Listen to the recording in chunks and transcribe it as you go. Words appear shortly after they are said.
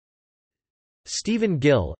Stephen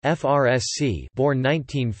Gill, FRSC, born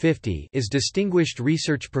 1950, is Distinguished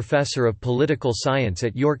Research Professor of Political Science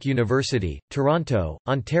at York University, Toronto,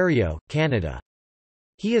 Ontario, Canada.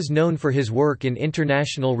 He is known for his work in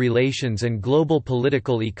international relations and global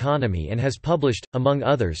political economy and has published, among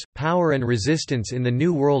others, Power and Resistance in the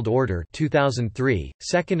New World Order 2003,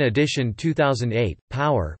 2nd edition 2008,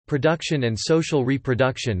 Power, Production and Social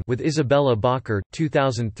Reproduction with Isabella Bacher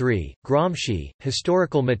 2003, Gramsci,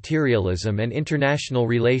 Historical Materialism and International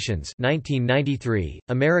Relations 1993,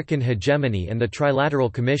 American Hegemony and the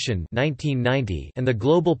Trilateral Commission 1990, and the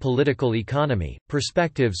Global Political Economy,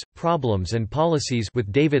 Perspectives, Problems and Policies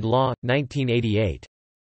with David Law, 1988.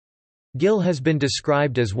 Gill has been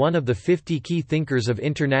described as one of the 50 key thinkers of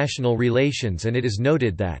international relations, and it is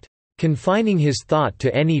noted that, "...confining his thought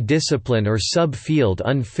to any discipline or sub-field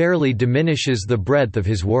unfairly diminishes the breadth of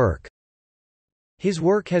his work." His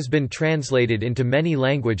work has been translated into many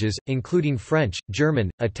languages, including French,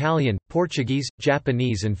 German, Italian, Portuguese,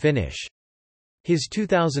 Japanese and Finnish. His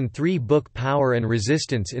 2003 book Power and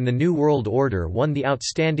Resistance in the New World Order won the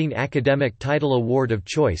Outstanding Academic Title Award of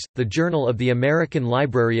Choice, the Journal of the American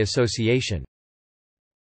Library Association.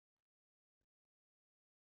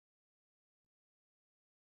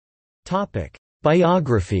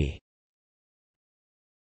 Biography.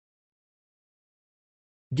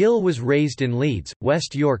 Gill was raised in Leeds,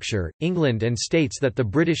 West Yorkshire, England, and states that the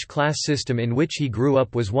British class system in which he grew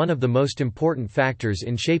up was one of the most important factors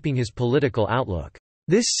in shaping his political outlook.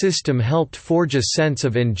 "This system helped forge a sense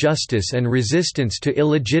of injustice and resistance to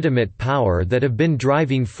illegitimate power that have been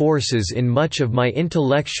driving forces in much of my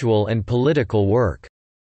intellectual and political work."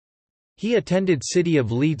 He attended City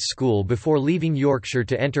of Leeds School before leaving Yorkshire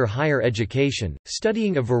to enter higher education,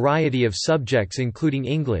 studying a variety of subjects including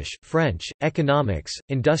English, French, economics,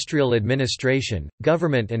 industrial administration,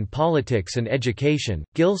 government and politics and education.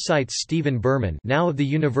 Gill cites Stephen Berman, now of the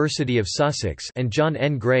University of Sussex, and John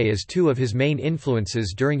N. Gray as two of his main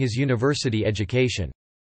influences during his university education.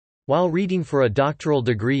 While reading for a doctoral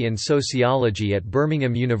degree in sociology at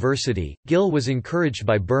Birmingham University, Gill was encouraged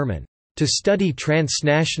by Berman to study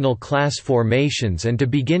transnational class formations and to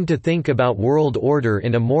begin to think about world order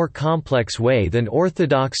in a more complex way than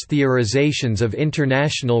orthodox theorizations of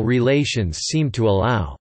international relations seem to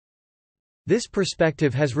allow. This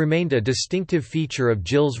perspective has remained a distinctive feature of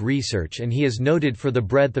Gill's research, and he is noted for the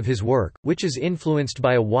breadth of his work, which is influenced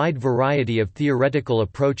by a wide variety of theoretical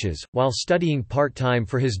approaches. While studying part-time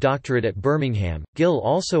for his doctorate at Birmingham, Gill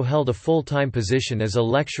also held a full-time position as a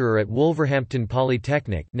lecturer at Wolverhampton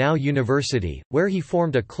Polytechnic, now university, where he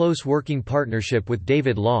formed a close working partnership with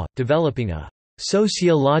David Law, developing a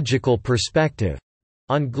sociological perspective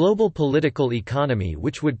on global political economy,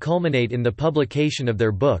 which would culminate in the publication of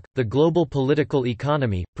their book, The Global Political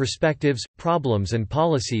Economy, Perspectives, Problems and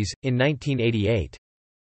Policies, in 1988.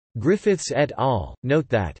 Griffiths et al. Note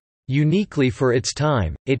that, "...uniquely for its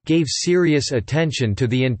time, it gave serious attention to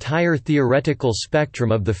the entire theoretical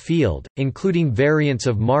spectrum of the field, including variants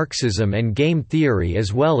of Marxism and game theory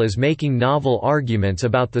as well as making novel arguments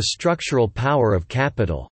about the structural power of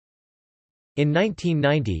capital." In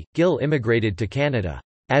 1990, Gill immigrated to Canada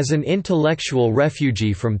as an intellectual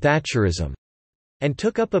refugee from Thatcherism, and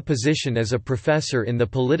took up a position as a professor in the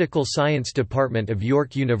Political Science Department of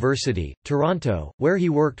York University, Toronto, where he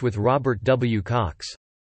worked with Robert W. Cox.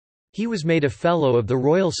 He was made a Fellow of the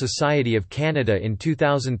Royal Society of Canada in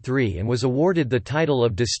 2003 and was awarded the title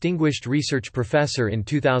of Distinguished Research Professor in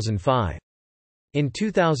 2005. In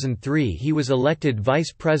 2003 he was elected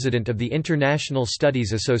Vice President of the International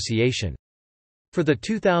Studies Association. For the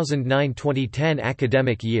 2009-2010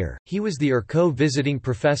 academic year, he was the Urco Visiting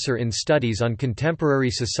Professor in Studies on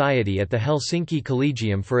Contemporary Society at the Helsinki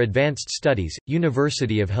Collegium for Advanced Studies,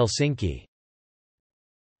 University of Helsinki.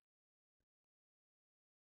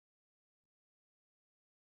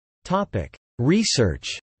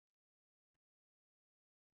 Research.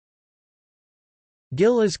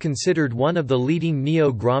 Gill is considered one of the leading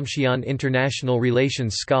neo-Gramscian international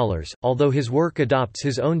relations scholars, although his work adopts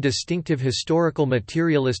his own distinctive historical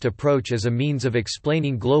materialist approach as a means of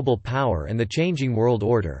explaining global power and the changing world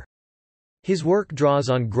order. His work draws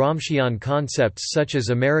on Gramscian concepts such as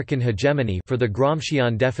American hegemony. For the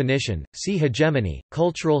Gramscian definition, see hegemony,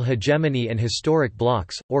 cultural hegemony and historic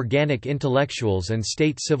blocks, organic intellectuals and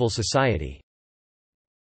state civil society.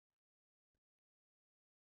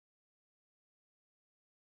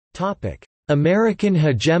 American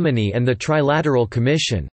hegemony and the Trilateral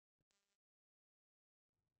Commission.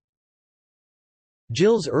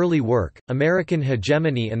 Gill's early work, American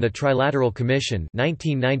Hegemony and the Trilateral Commission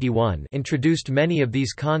 1991, introduced many of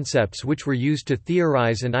these concepts which were used to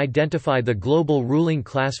theorize and identify the global ruling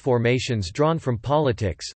class formations drawn from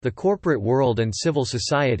politics, the corporate world and civil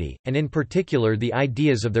society, and in particular the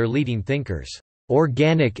ideas of their leading thinkers,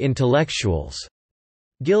 organic intellectuals.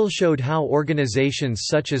 Gill showed how organizations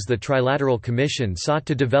such as the Trilateral Commission sought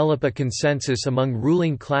to develop a consensus among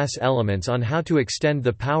ruling class elements on how to extend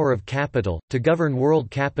the power of capital, to govern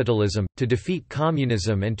world capitalism, to defeat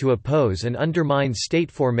communism and to oppose and undermine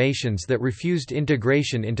state formations that refused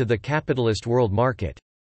integration into the capitalist world market.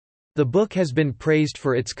 The book has been praised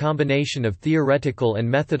for its combination of theoretical and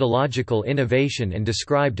methodological innovation and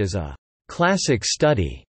described as a classic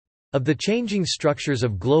study of the changing structures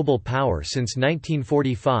of global power since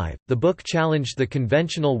 1945. The book challenged the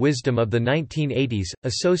conventional wisdom of the 1980s,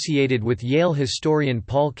 associated with Yale historian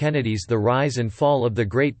Paul Kennedy's The Rise and Fall of the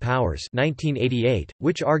Great Powers 1988,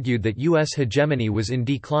 which argued that U.S. hegemony was in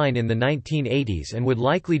decline in the 1980s and would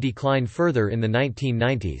likely decline further in the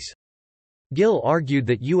 1990s. Gill argued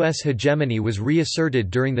that U.S. hegemony was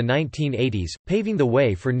reasserted during the 1980s, paving the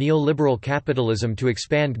way for neoliberal capitalism to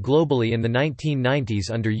expand globally in the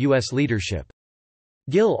 1990s under U.S. leadership.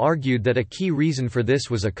 Gill argued that a key reason for this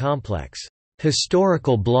was a complex,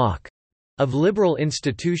 historical block of liberal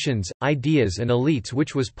institutions, ideas and elites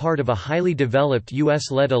which was part of a highly developed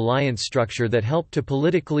U.S.-led alliance structure that helped to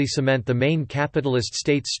politically cement the main capitalist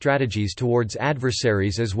states' strategies towards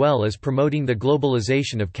adversaries as well as promoting the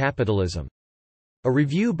globalization of capitalism. A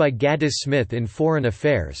review by Gaddis Smith in Foreign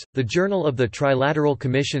Affairs, the journal of the Trilateral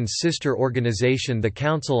Commission's sister organization the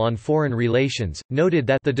Council on Foreign Relations, noted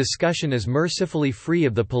that the discussion is mercifully free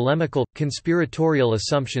of the polemical, conspiratorial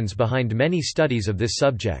assumptions behind many studies of this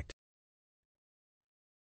subject.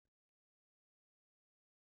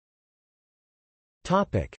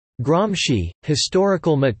 Gramsci,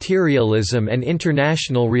 Historical Materialism and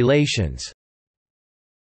International Relations.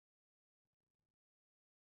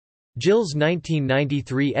 Gill's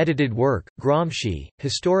 1993 edited work, Gramsci,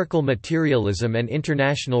 Historical Materialism and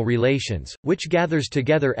International Relations, which gathers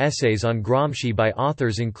together essays on Gramsci by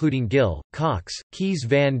authors including Gill, Cox, Kees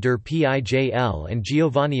van der Pijl and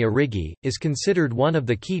Giovanni Arrighi, is considered one of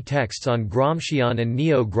the key texts on Gramscian and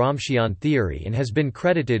neo-Gramscian theory and has been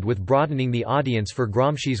credited with broadening the audience for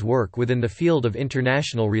Gramsci's work within the field of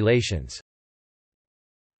international relations.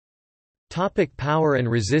 Power and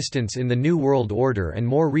resistance in the New World Order and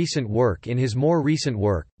more recent work. In his more recent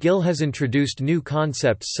work, Gill has introduced new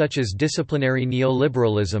concepts such as disciplinary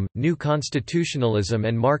neoliberalism, new constitutionalism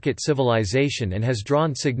and market civilization and has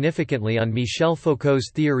drawn significantly on Michel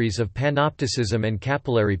Foucault's theories of panopticism and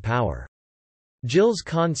capillary power. Gill's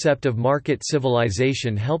concept of market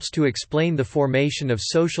civilization helps to explain the formation of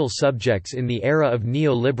social subjects in the era of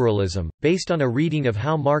neoliberalism, based on a reading of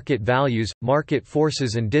how market values, market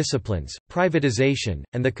forces and disciplines, privatization,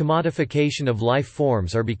 and the commodification of life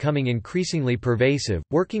forms are becoming increasingly pervasive,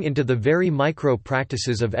 working into the very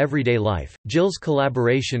micro-practices of everyday life. Gill's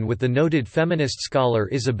collaboration with the noted feminist scholar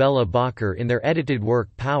Isabella Bacher in their edited work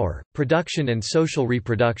Power, Production and Social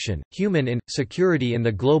Reproduction, Human in, Security in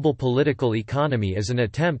the Global Political Economy is an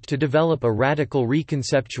attempt to develop a radical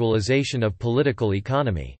reconceptualization of political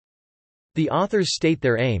economy. The authors state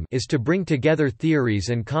their aim is to bring together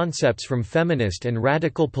theories and concepts from feminist and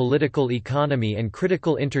radical political economy and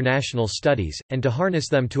critical international studies, and to harness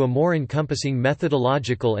them to a more encompassing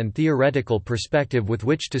methodological and theoretical perspective with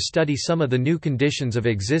which to study some of the new conditions of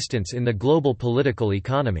existence in the global political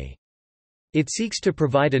economy. It seeks to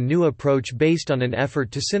provide a new approach based on an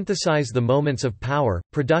effort to synthesize the moments of power,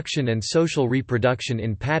 production and social reproduction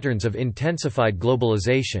in patterns of intensified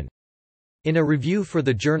globalization. In a review for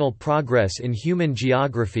the journal Progress in Human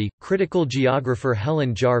Geography, critical geographer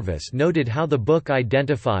Helen Jarvis noted how the book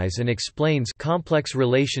identifies and explains complex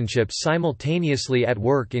relationships simultaneously at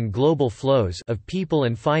work in global flows of people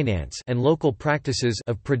and finance and local practices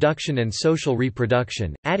of production and social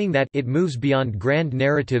reproduction, adding that it moves beyond grand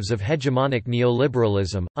narratives of hegemonic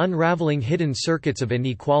neoliberalism, unraveling hidden circuits of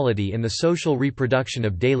inequality in the social reproduction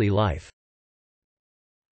of daily life.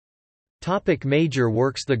 Major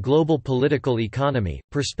works: The Global Political Economy,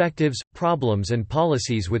 Perspectives, Problems and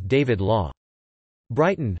Policies with David Law.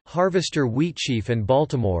 Brighton, Harvester Wheatsheaf and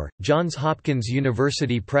Baltimore, Johns Hopkins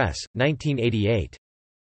University Press, 1988.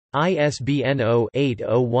 ISBN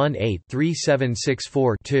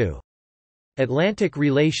 0-8018-3764-2. Atlantic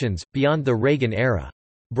Relations, Beyond the Reagan Era.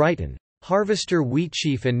 Brighton. Harvester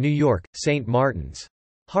Wheatsheaf and New York, St. Martin's.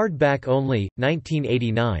 Hardback only,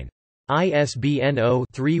 1989. ISBN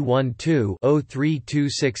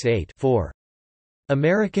 0-312-03268-4.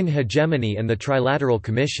 American Hegemony and the Trilateral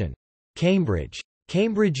Commission. Cambridge.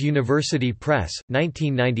 Cambridge University Press,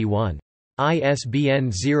 1991. ISBN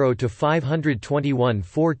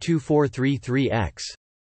 0-521-42433-X.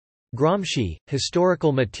 Gramsci,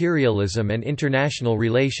 Historical Materialism and International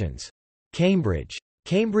Relations. Cambridge.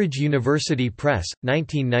 Cambridge University Press,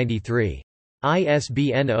 1993.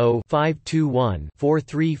 ISBN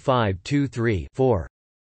 0-521-43523-4.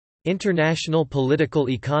 International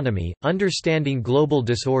Political Economy, Understanding Global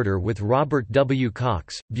Disorder with Robert W.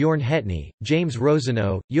 Cox, Bjorn Hetney, James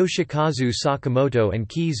Rosenow, Yoshikazu Sakamoto and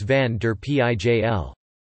Kees van der Pijl.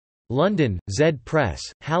 London, Zed Press,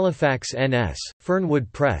 Halifax NS,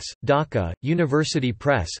 Fernwood Press, Dhaka, University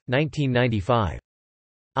Press, 1995.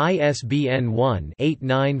 ISBN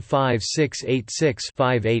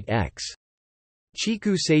 1-895686-58-X.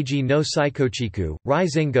 Chiku Seiji no Saikochiku,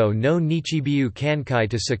 Raizengo no Nichibiu Kankai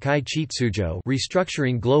to Sakai Chitsujo,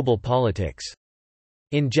 Restructuring Global Politics.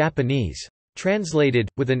 In Japanese. Translated,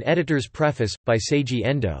 with an editor's preface, by Seiji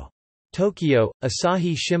Endo. Tokyo,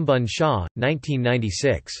 Asahi Shimbun Sha,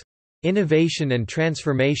 1996. Innovation and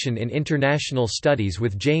Transformation in International Studies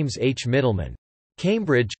with James H. Middleman.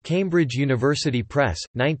 Cambridge, Cambridge University Press,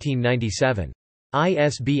 1997.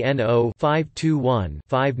 ISBN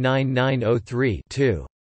 0-521-59903-2.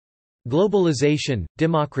 Globalization,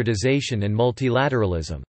 Democratization and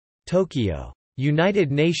Multilateralism. Tokyo.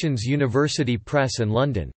 United Nations University Press and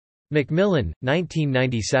London. Macmillan,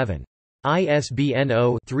 1997. ISBN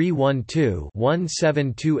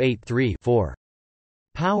 0-312-17283-4.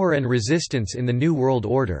 Power and Resistance in the New World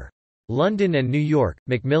Order. London and New York,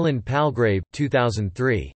 Macmillan Palgrave,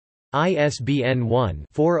 2003. ISBN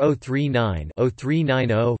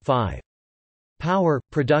 1-4039-0390-5. Power,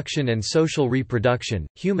 Production and Social Reproduction,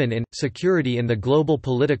 Human in, Security in the Global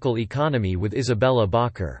Political Economy with Isabella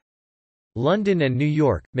Bacher. London and New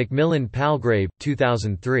York, Macmillan Palgrave,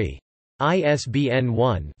 2003. ISBN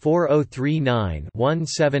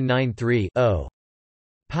 1-4039-1793-0.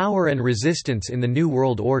 Power and Resistance in the New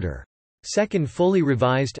World Order. Second fully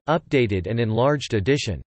revised, updated and enlarged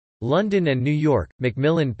edition. London and New York,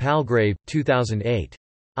 Macmillan Palgrave, 2008.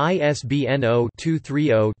 ISBN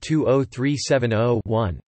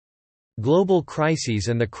 0-230-20370-1. Global Crises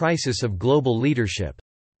and the Crisis of Global Leadership.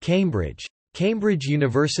 Cambridge. Cambridge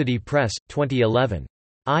University Press, 2011.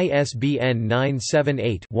 ISBN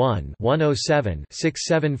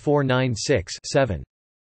 978-1-107-67496-7.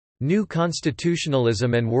 New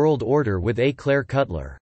Constitutionalism and World Order with A. Claire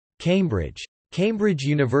Cutler. Cambridge. Cambridge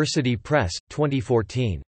University Press,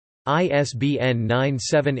 2014. ISBN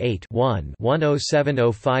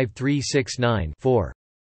 978-1-10705369-4.